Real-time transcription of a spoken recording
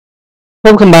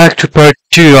Welcome back to part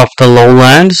 2 of the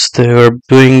Lowlands. They're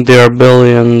doing their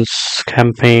Billions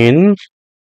campaign.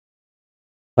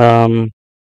 Um,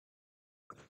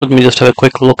 Let me just have a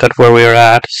quick look at where we're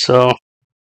at. So,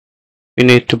 we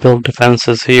need to build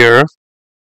defenses here.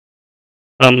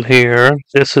 Here.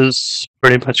 This is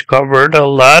pretty much covered,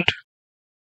 all that.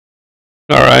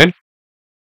 Alright.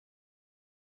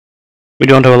 We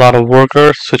don't have a lot of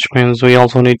workers, which means we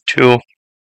also need to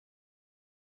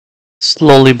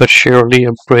slowly but surely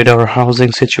upgrade our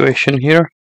housing situation here.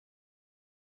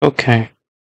 Okay.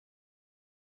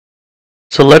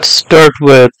 So let's start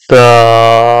with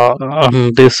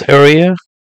this area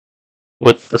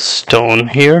with the stone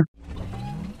here.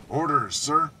 Orders,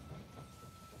 sir.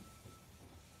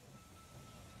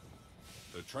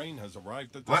 The train has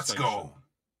arrived at the Let's station. go.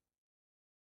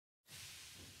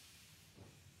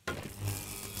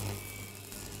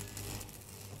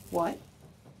 What?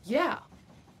 Yeah.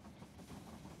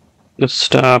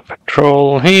 Just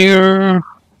patrol here.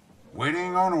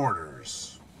 Waiting on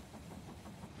orders.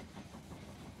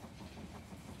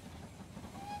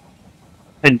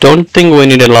 I don't think we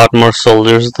need a lot more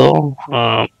soldiers though.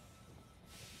 I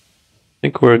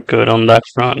think we're good on that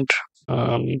front.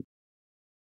 Because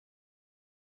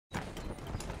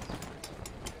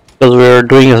we're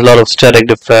doing a lot of static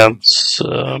defense.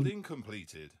 Building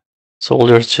completed.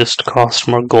 Soldiers just cost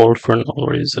more gold for no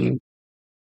reason.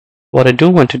 What I do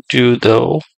want to do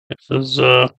though is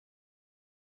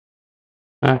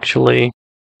actually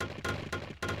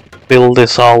build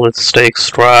this all with stake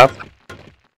strap.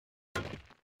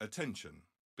 Attention.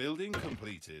 Building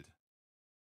completed.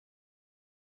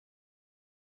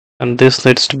 And this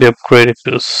needs to be upgraded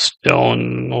to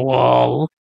stone wall.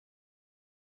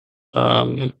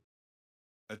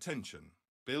 Attention.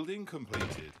 Building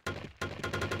completed.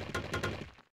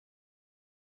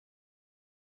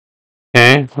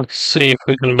 Okay, let's see if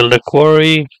we can build a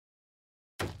quarry.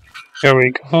 Here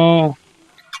we go.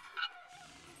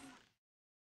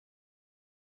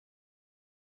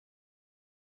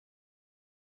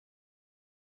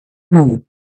 The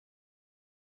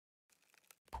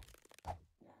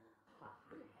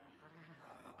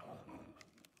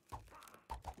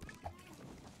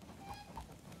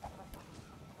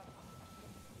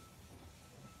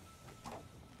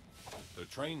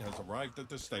train has arrived at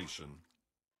the station.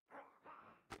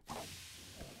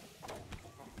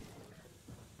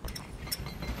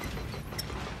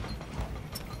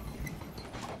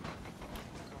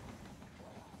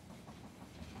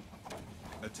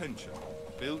 Attention.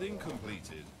 Building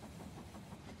completed.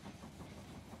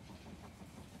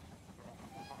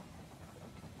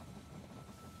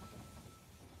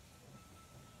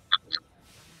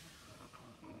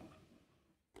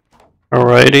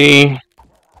 Alrighty.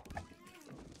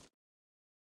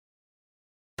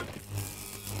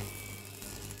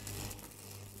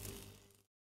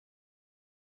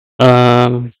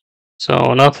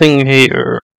 So nothing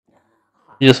here.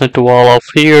 You just need to wall off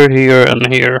here, here,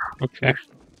 and here. Okay.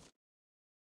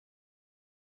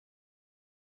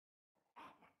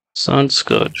 Sounds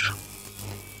good.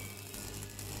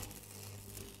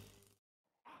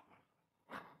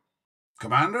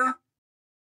 Commander?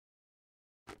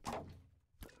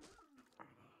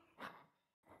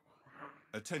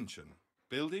 Attention.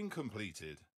 Building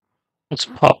completed. Let's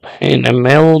pop in a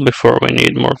mill before we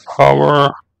need more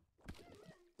power.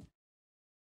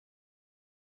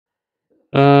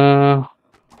 Uh,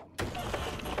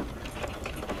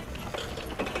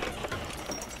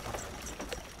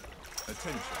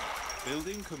 Attention.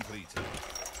 Building completed.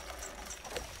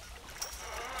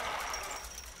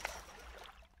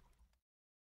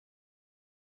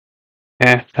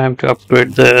 yeah, time to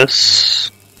upgrade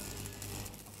this.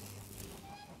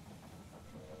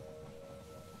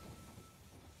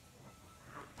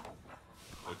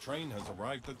 The train has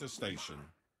arrived at the station.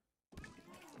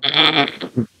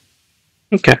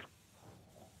 Okay.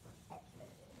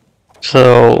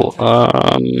 So,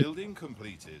 Building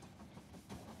completed.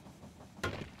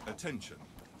 Attention.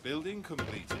 Building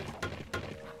completed.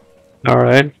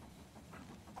 alright.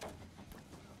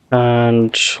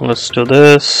 And let's do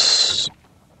this.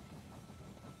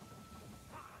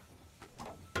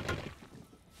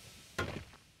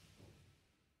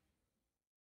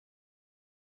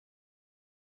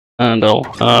 And I'll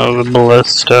have a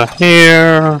ballista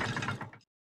here.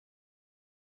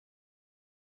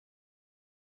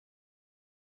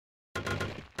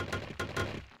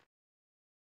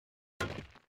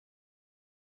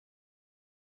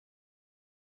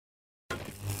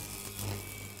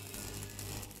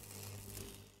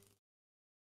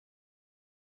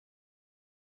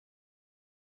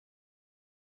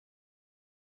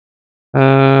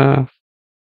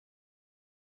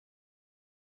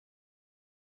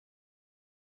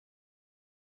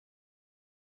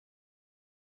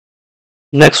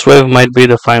 Next wave might be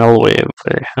the final wave.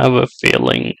 I have a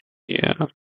feeling. Yeah.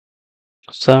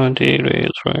 70 days,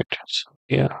 right? So,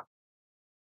 yeah.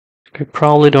 We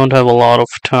probably don't have a lot of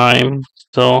time,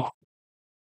 so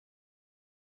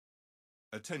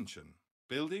Attention.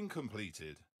 Building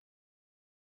completed.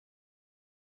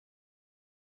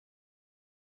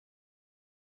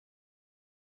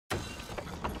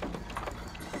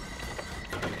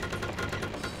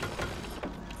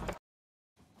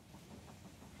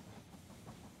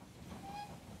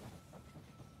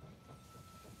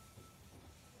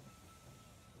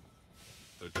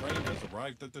 The train has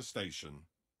arrived at the station.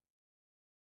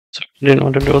 didn't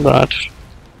want to do that.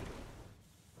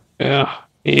 Yeah.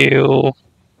 You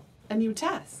A new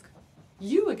task.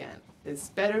 You again. This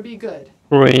better be good.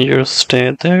 Rangers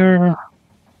stay there.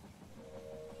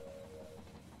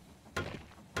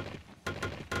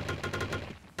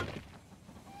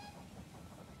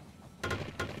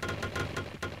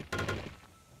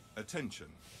 Attention.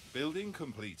 Building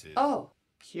completed. Oh,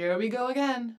 here we go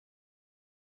again.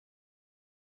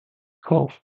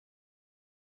 Cool.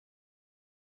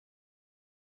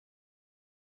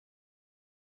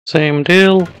 Same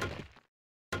deal.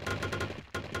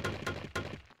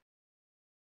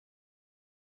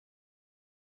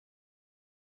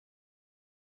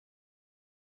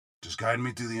 Just guide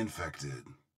me to the infected.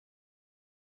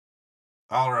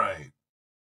 All right.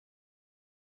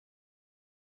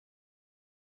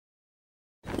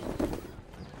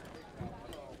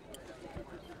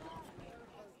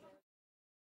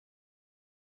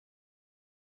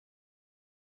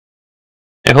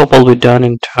 I hope I'll be done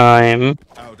in time.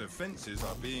 Our defenses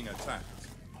are being attacked.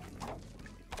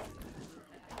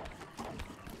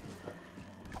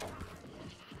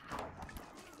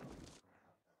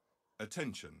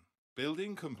 Attention.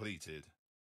 Building completed.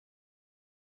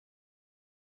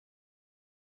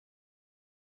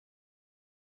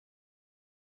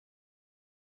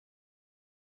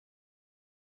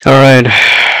 Alright.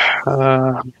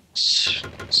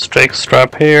 Strike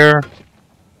strap here.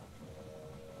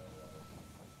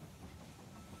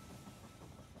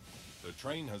 The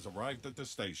train has arrived at the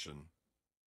station.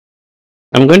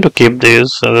 I'm going to keep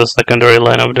these as a secondary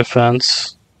line of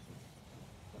defense.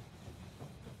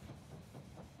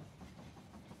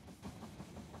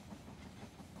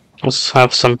 Let's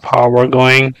have some power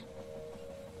going.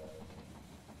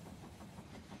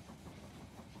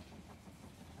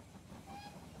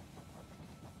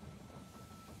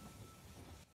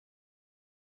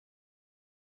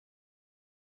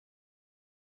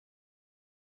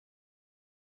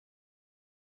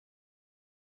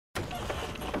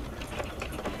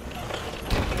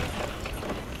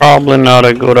 Probably not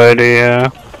a good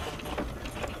idea.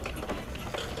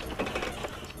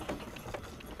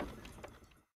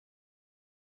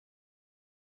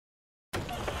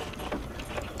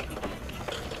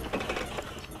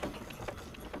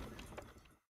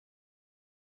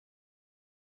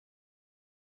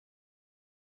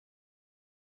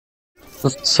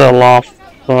 Let's sell off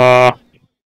the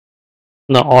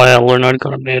oil. We're not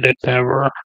gonna need it ever.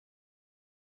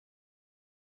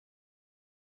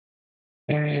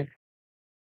 Okay.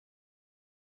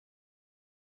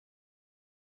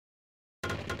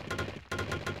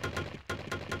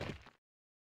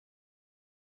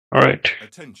 Alright.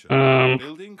 Attention. Um,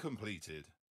 Building completed.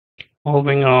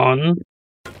 moving on.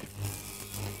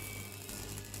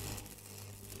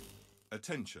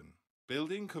 Attention.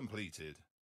 Building completed.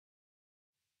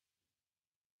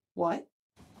 What?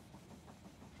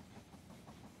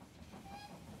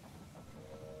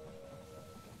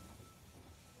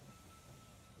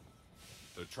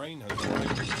 The train has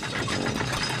arrived at the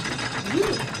station.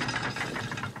 You.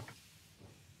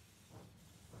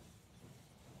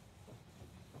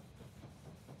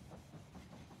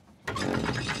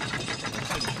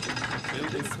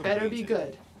 Building This better be completed.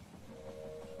 good.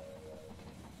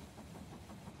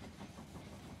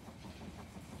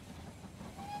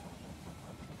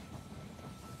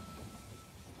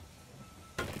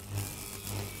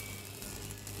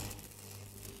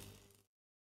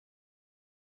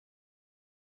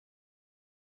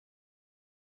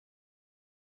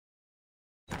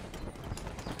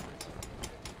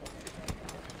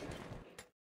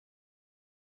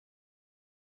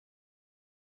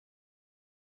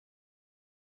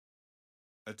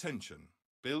 Attention.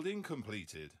 Building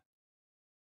completed.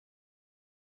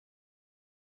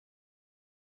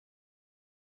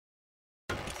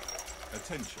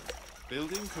 Attention.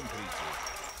 Building completed.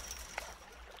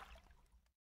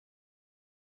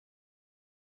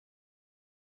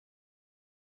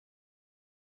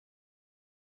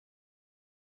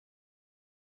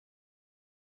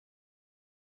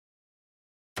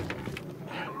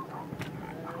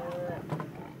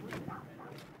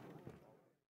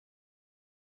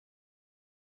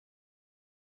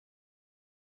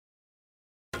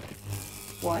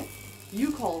 What?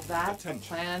 You call that a Attention.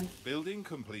 plan? Building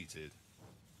completed.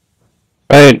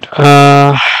 Right.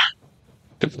 The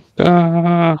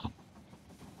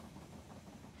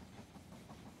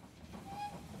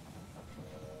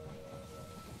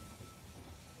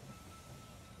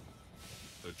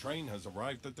train has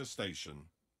arrived at the station.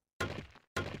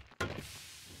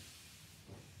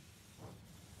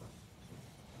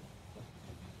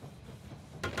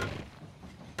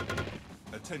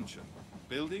 Attention.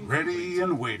 Building Ready completed.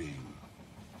 and waiting.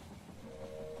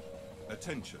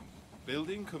 Attention.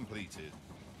 Building completed.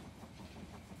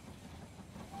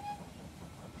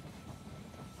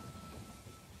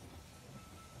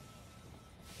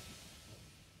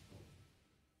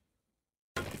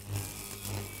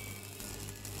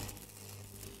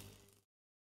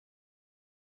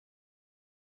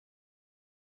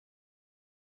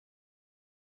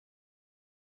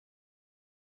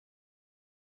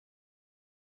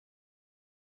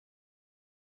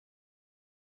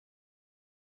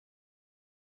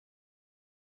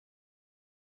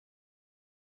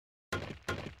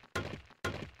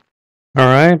 All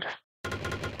right.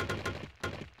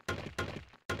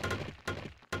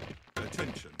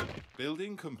 Attention.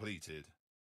 Building completed.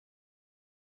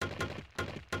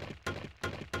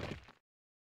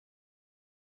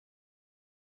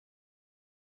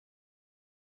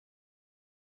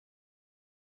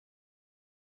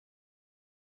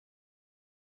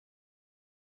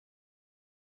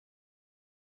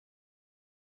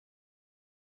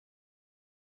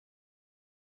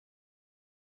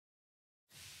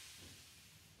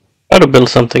 Try to build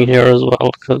something here as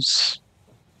well, because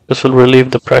this will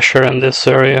relieve the pressure in this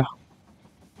area.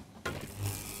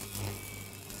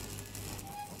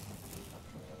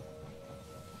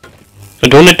 I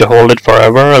don't need to hold it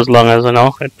forever, as long as I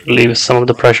know it relieves some of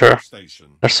the pressure.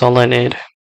 Station. That's all I need.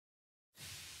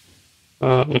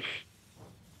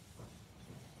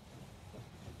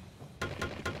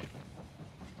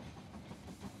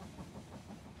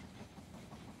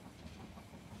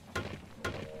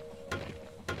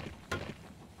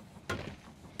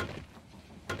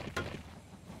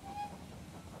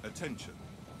 Attention.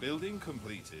 Building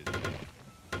completed.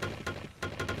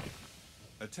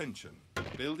 Attention.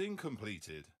 Building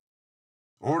completed.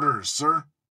 Orders, sir.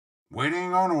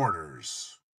 Waiting on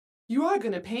orders. You are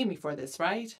gonna pay me for this,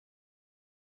 right?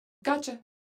 Gotcha.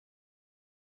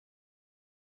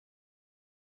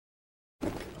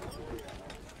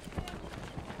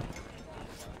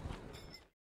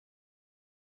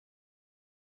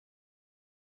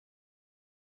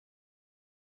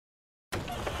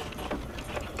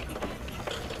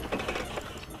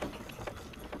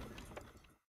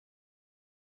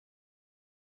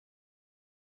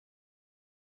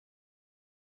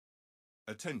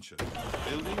 Attention.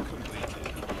 Building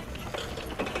completed.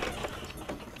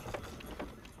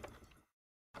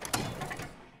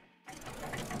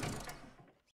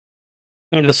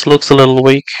 This looks a little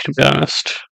weak, to be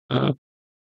honest.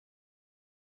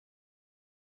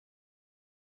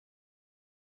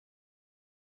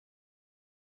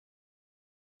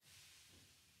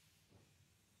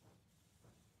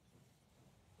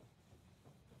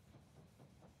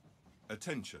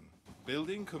 Attention.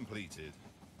 Building completed.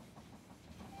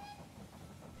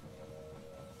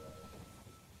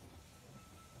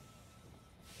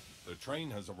 The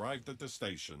train has arrived at the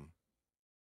station.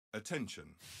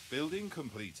 Attention. Building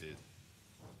completed.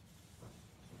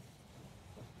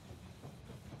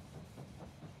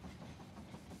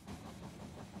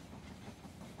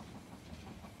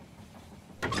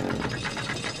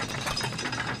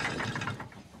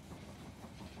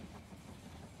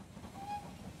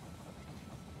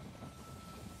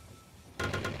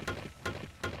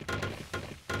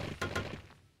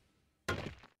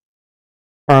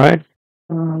 All right.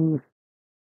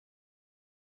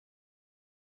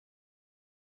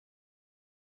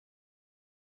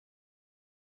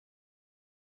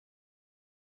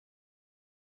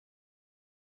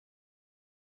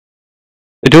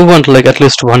 I do want like at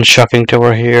least one shocking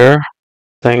tower here.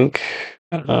 I think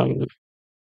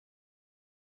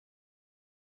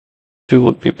two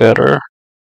would be better.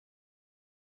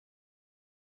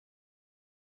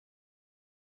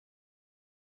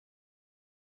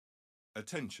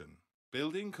 Attention.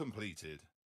 Building completed.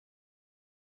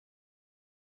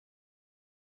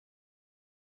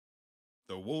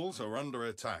 The walls are under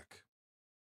attack.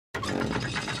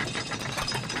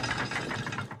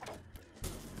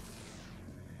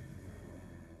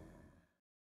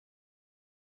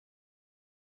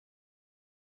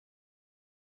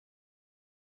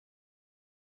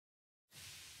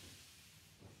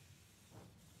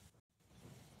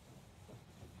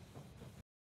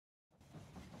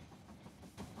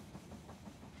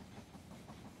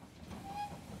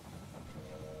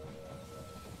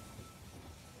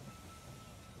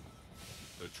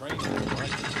 train has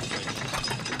arrived at the station.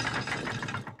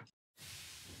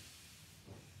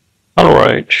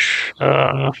 Alright.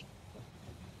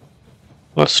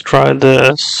 Let's try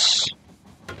this.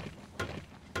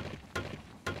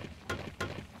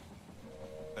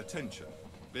 Attention.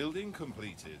 Building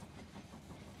completed.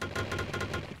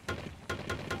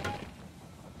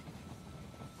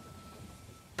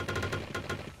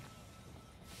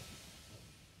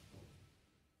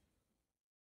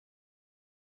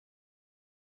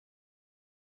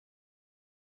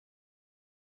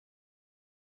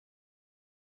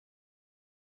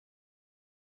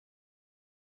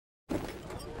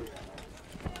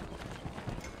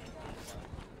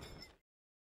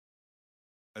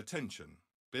 Attention.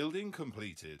 Building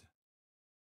completed.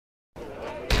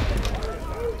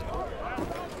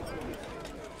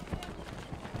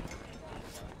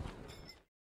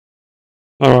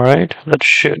 Alright, that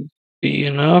should be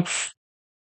enough.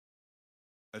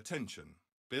 Attention.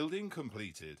 Building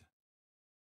completed.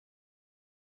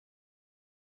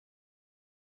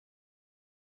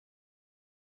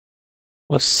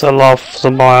 Let's sell off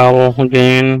the bile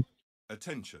again.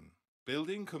 Attention.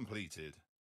 Building completed.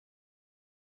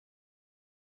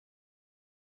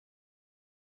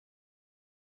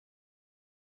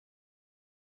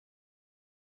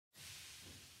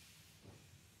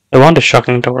 I want a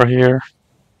shocking tower here.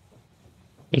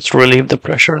 Let's relieve the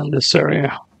pressure in this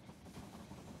area.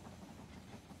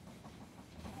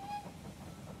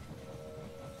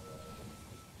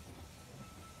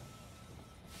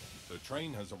 The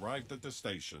train has arrived at the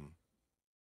station.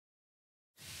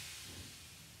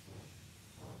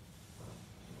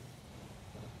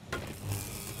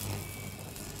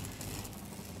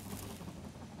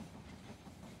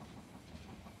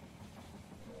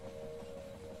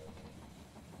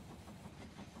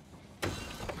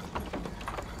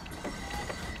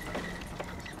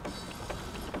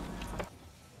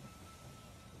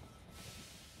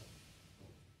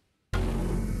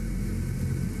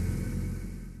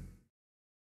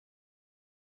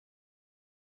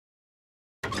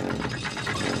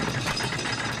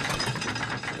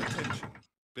 Attention.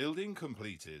 Building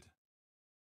completed.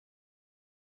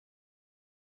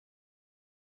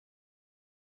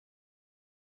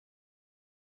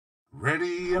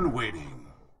 Ready and waiting.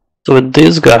 So with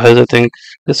these guys, I think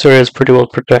this area is pretty well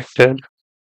protected.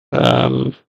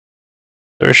 There's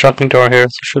a shocking tower here, so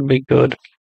it should be good.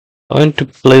 I'm going to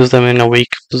place them in a weak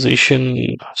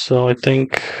position, so I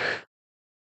think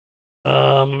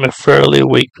a fairly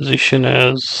weak position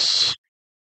is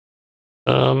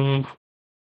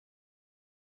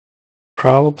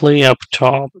probably up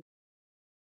top.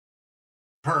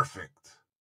 Perfect.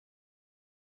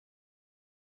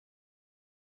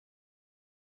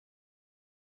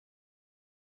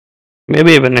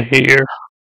 Maybe even here.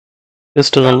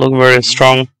 This doesn't That look will be very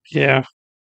strong. easy. Yeah.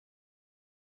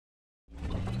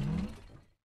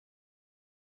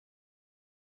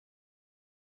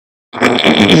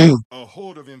 A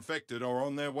horde of infected are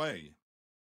on their way.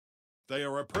 They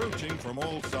are approaching from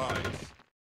all sides.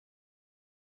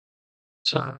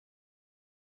 So,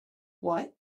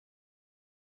 What?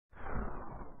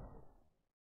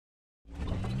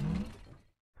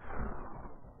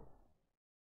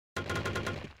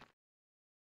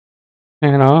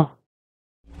 you know,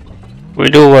 we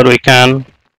do what we can.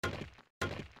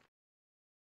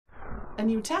 A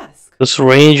new task. This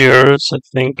Rangers, I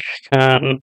think,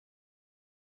 can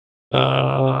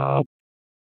uh,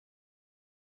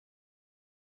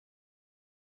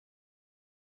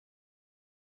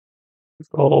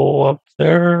 go up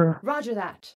there. Roger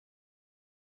that.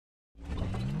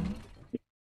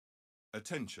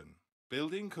 Attention.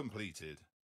 Building completed.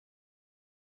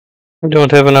 We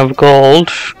don't have enough gold.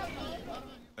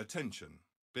 Attention.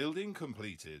 Building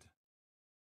completed.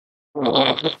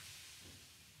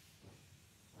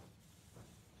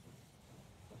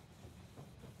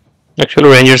 Actually,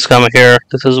 Rangers come here.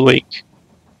 This is weak.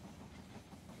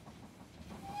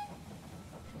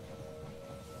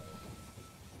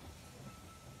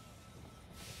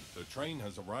 The train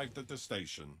has arrived at the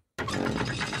station.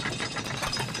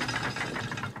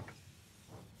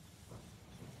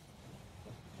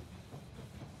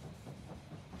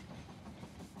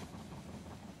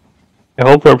 I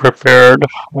hope we're prepared.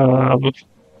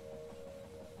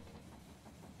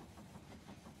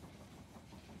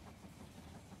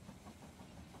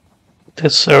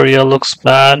 This area looks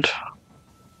bad.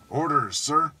 Orders,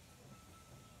 sir.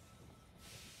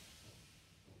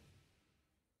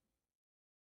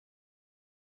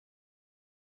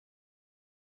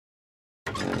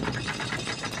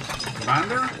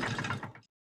 Commander?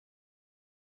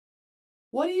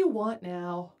 What do you want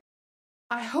now?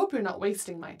 I hope you're not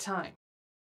wasting my time.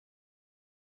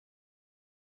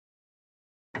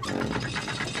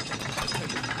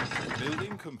 Attention.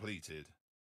 Building completed.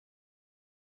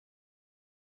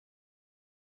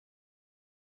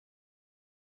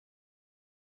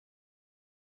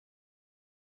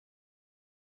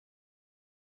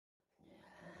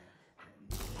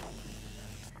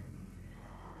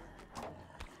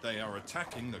 They are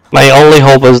attacking the. My only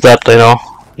hope is that,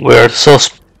 we're so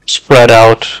spread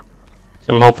out.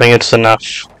 I'm hoping it's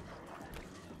enough.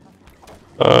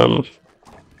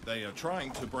 They are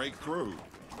trying to break through.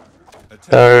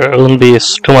 There won't be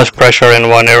too much pressure in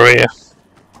one area.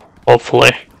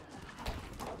 Hopefully.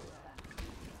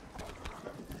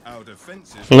 Our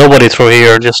defenses. Nobody through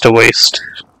here, just a waste.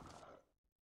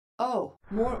 Oh,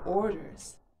 more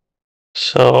orders.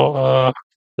 So,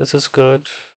 this is good.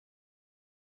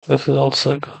 This is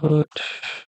also good.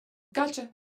 Gotcha.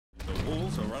 The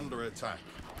walls are under attack.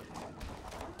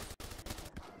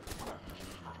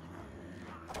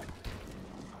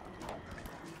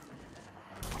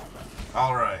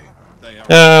 All right. They are.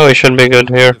 Yeah, we should be good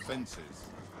here. Defenses.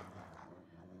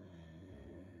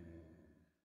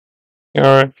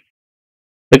 Alright.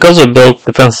 Because we built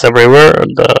defense everywhere,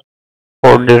 the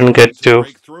horde didn't get to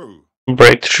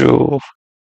break through.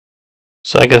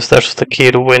 So I guess that's the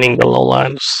key to winning the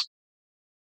lowlands.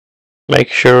 Make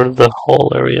sure the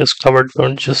whole area is covered,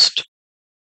 don't just,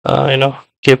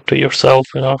 keep to yourself,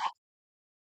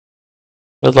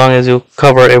 As long as you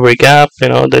cover every gap, they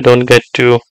don't get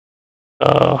to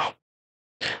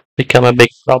become a big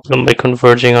problem by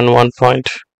converging on one point.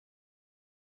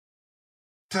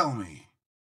 Tell me.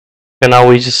 And now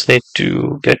we just need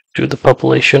to get to the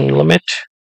population limit.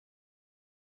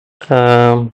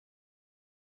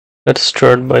 Let's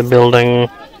start by building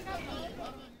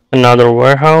another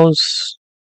warehouse.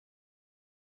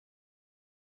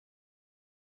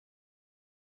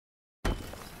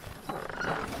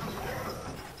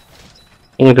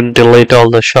 I'm gonna delete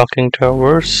all the shocking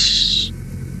towers.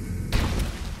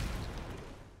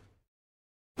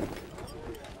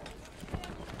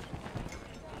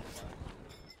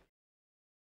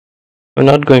 We're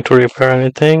not going to repair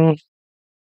anything.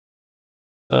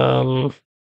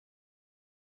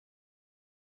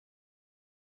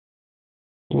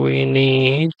 We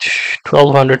need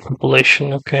 1200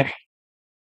 population, okay.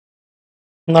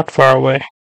 Not far away.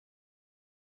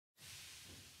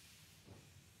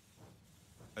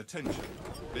 Attention.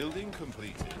 Building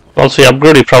completed. Once we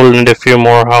upgrade, we probably need a few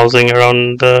more housing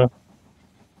around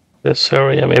this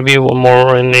area. Maybe one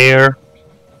more in here.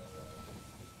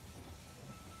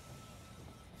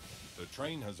 The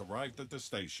train has arrived at the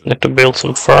station. Need to build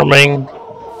some farming.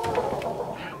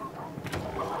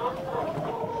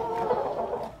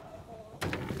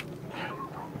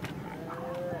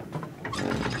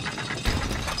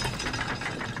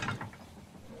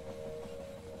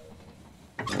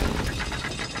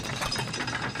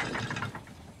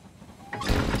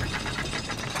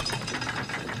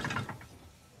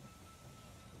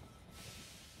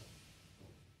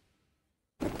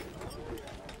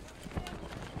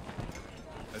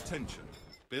 Attention.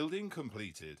 Building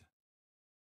completed.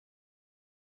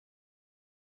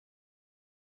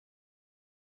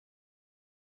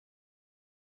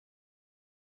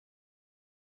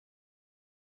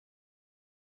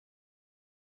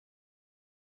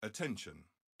 Attention.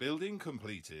 Building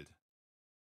completed.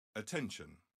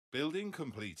 Attention. Building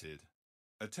completed.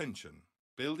 Attention.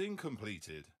 Building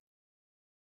completed.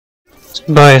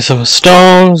 Buy some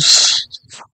stones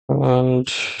and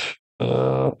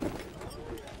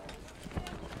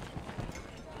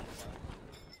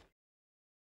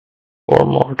 4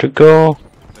 more to go.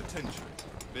 Attention.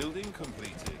 Building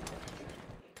completed.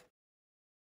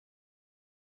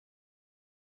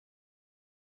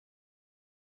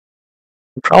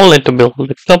 Probably need to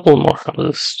build a couple more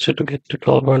houses to get to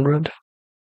 1200.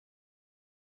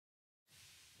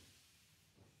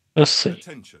 Let's see.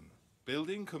 Attention.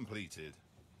 Building completed.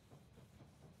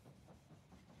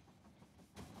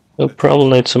 We'll probably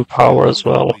need some power as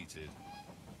well. Completed.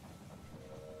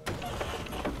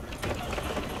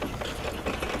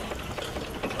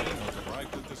 The train has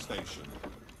arrived at the station.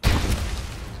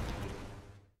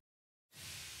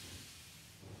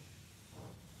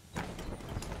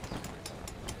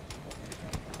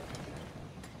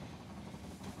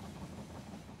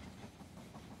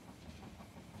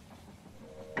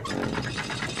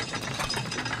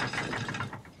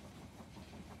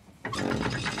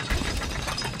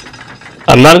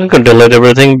 I'm not going to delete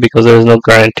everything because there is no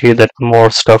guarantee that more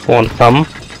stuff won't come.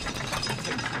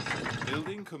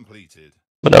 Building completed.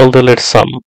 But I'll delete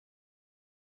some.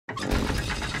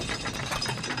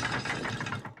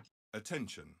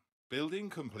 Attention. Building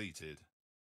completed.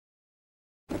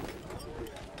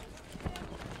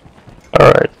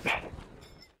 Alright.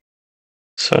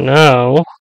 So now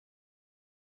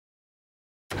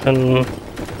can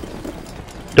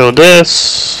do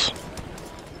this.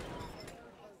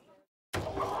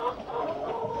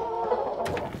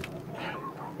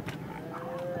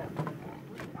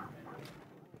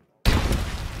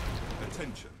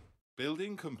 Attention.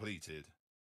 Building completed.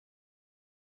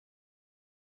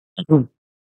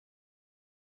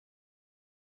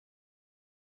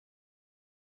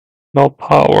 No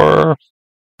power.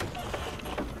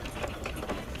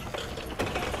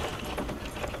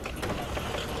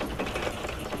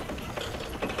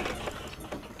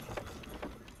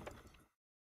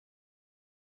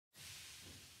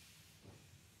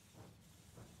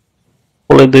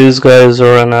 Hopefully these guys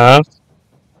are enough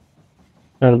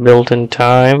and built in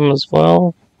time as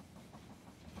well.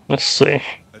 Let's see.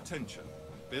 Attention.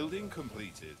 Building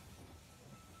completed.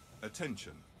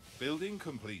 Attention. Building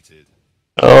completed.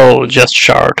 Oh, just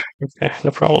shard. Okay,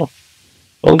 no problem.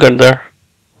 We'll get there.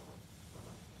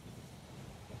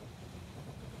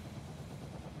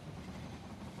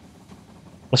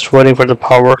 Just waiting for the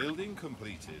power. Building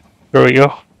completed. There we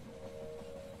go.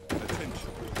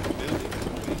 Attention. Building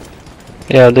completed.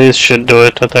 Yeah, these should do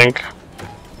it, I think.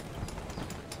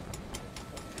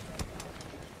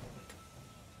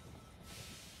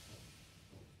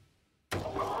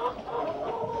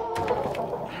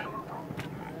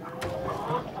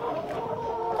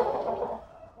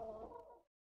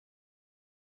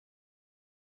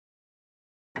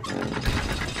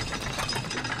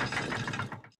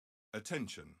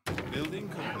 Attention. Building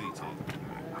completed.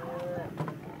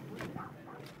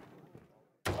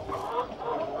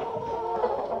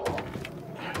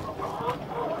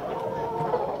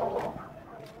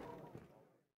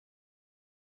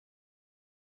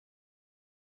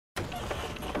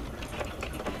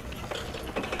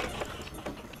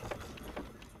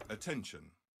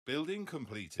 Attention. Building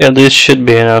completed. Yeah, these should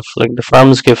be enough. Like the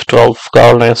farms give 12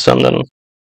 garnets and then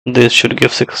these should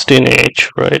give 16 each,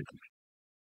 right?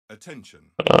 Attention.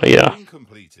 Yeah. Building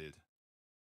completed.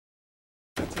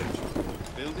 Attention.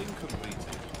 Building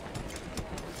completed.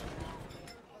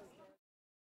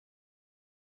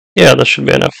 Yeah, that should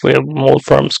be enough. We have more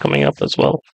farms coming up as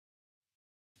well.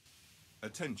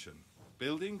 Attention.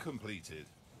 Building completed.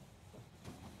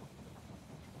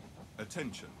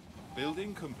 Attention.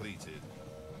 Building completed.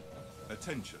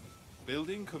 Attention.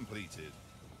 Building completed.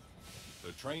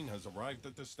 The train has arrived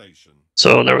at the station.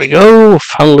 So there we go.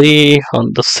 Finally,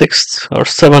 on the 6th or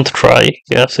 7th try.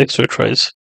 Yeah, 6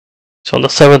 retries. So on the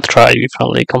 7th try, we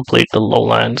finally complete the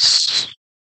Lowlands.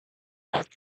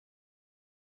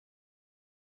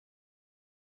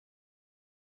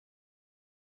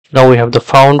 Now we have the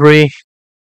Foundry,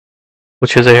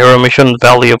 which is a hero mission,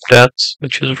 Valley of Death,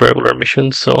 which is regular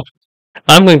mission. So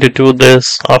I'm going to do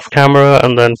this off camera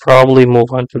and then probably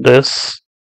move on to this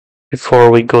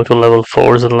before we go to level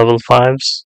 4s and level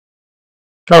 5s.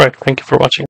 Alright, thank you for watching.